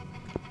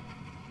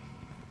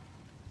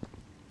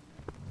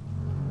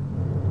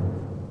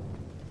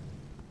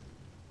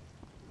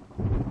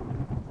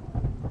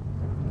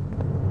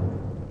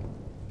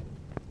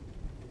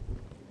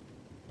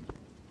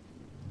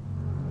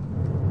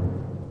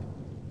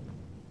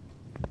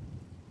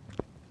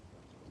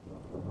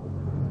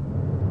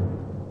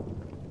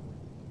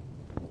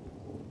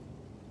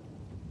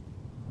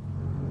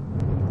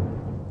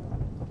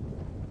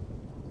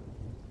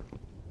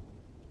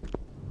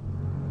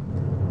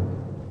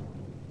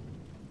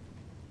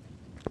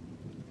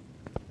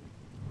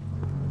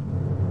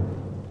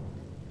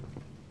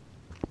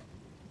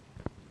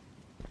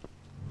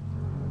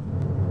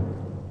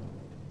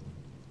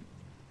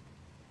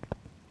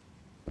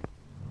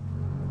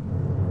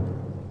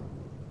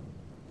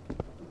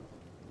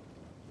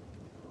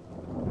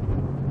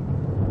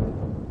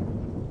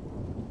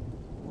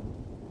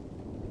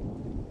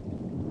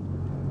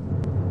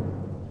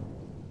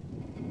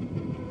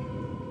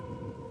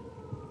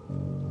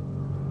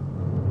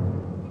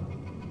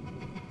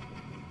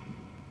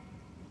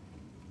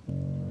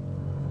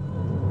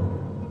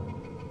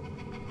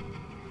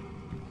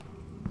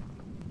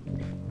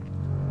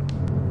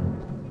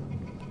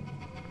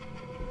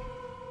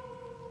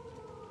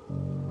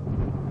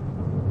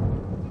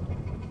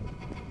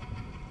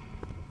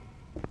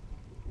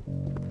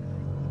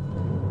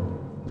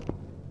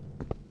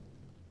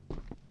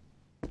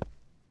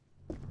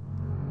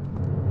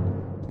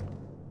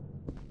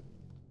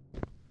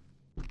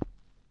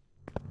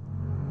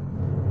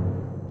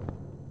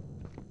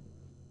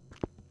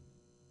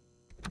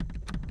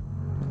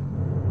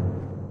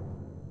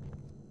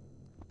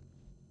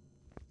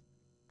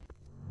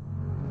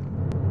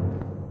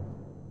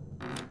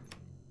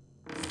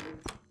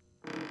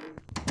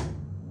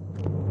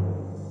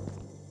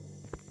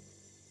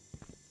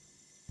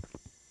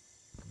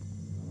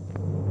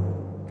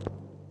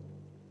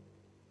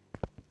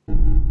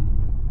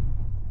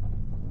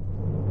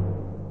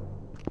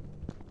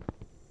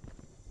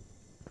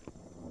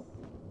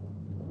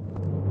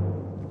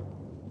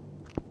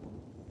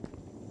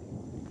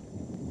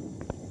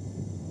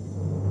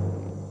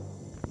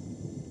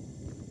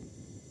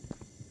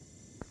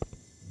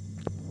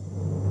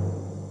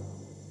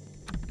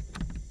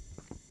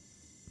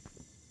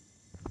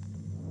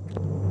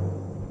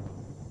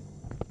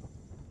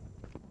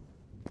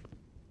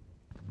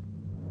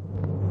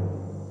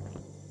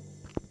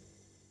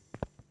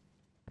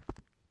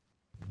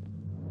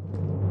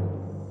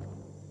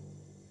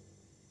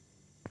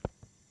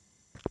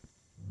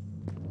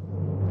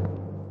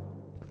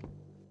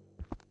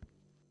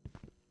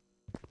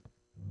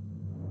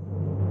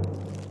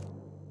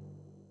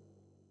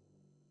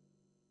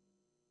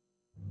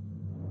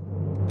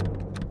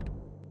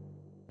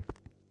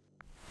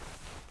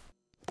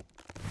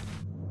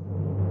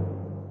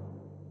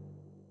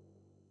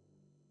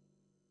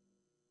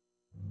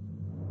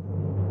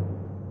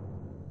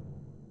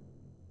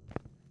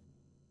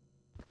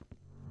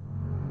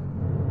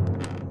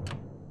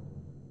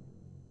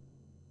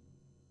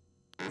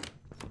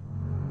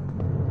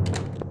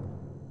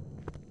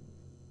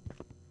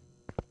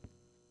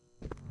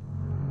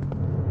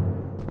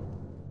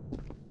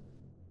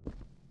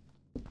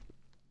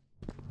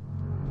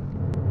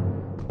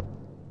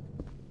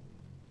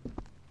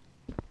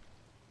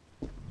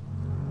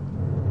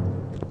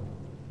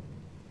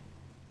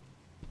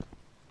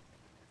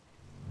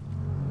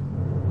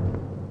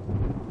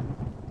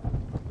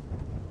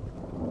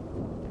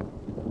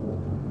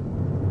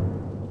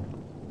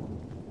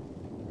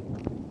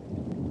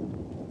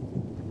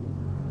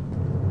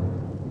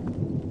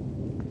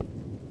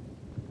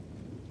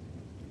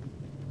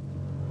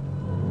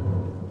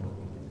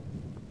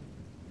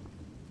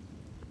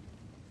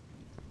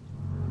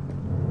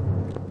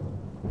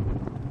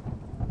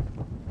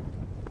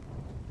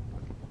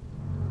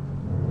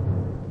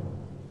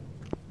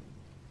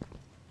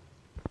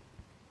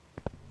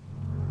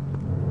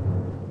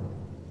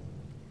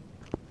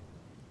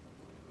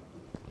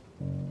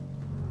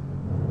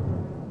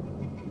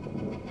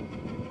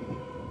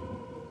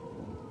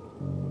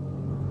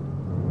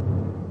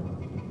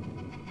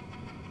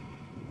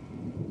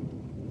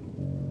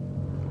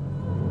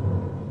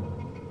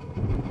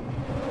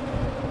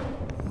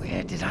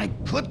 did I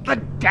put the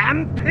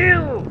damn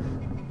pill?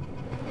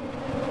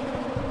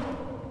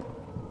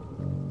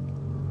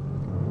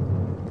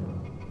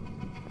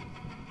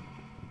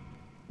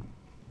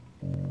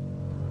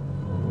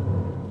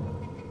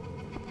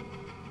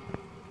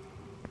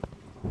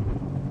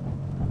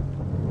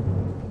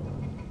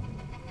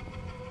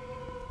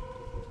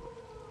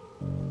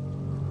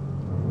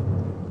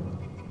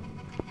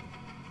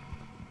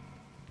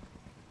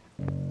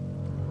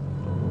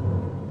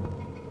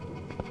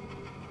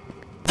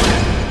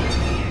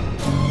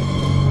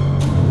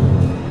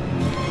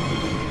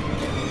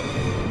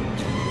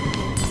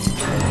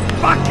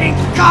 Fucking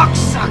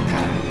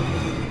cocksucker!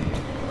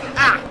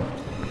 Ha!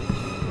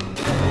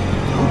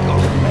 Don't go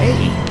away.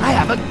 I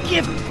have a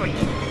gift for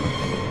you.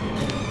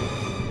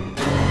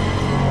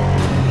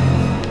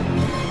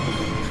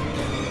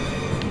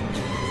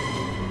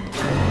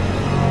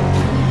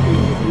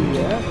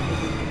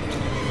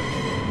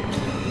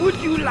 Would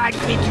you like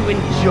me to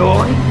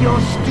enjoy your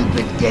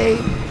stupid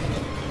game?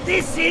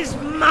 This is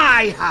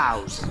my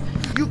house.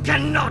 You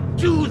cannot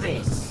do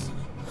this.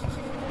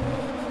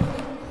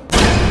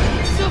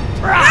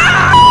 Surprise!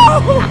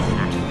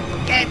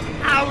 Get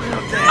out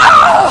of there!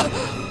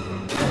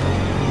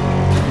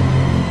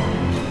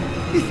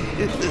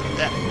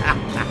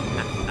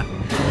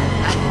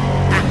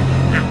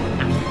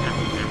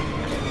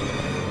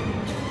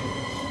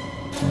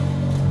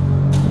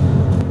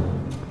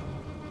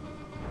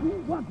 Who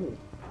was it?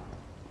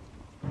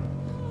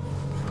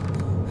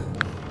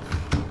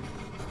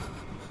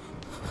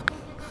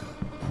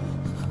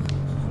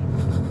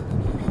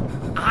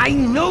 I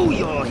know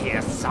you're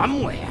here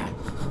somewhere.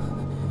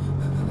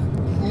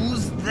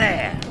 Who's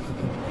there?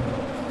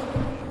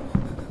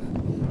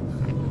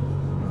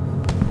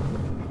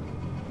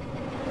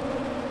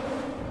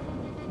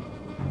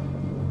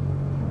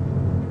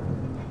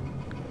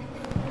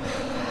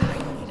 I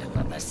need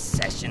another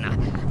session.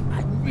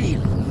 I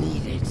really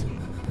need it.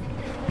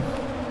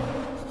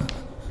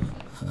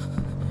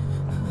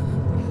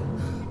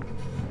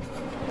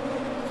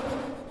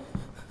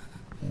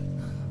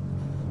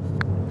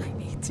 I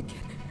need to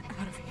get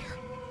out of here.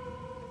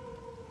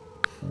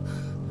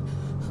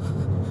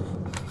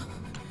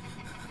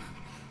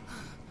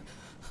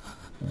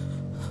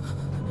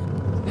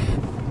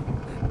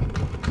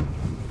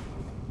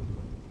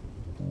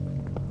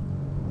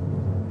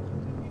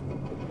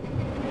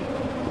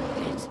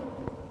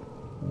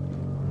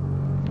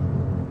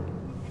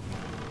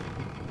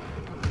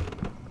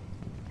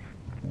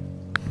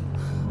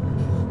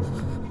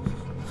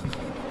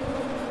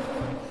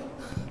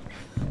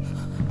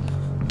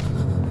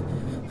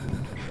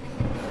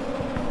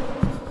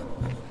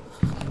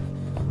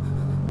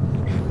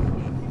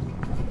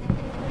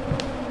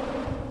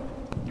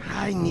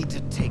 I need to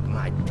take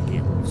my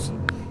pills.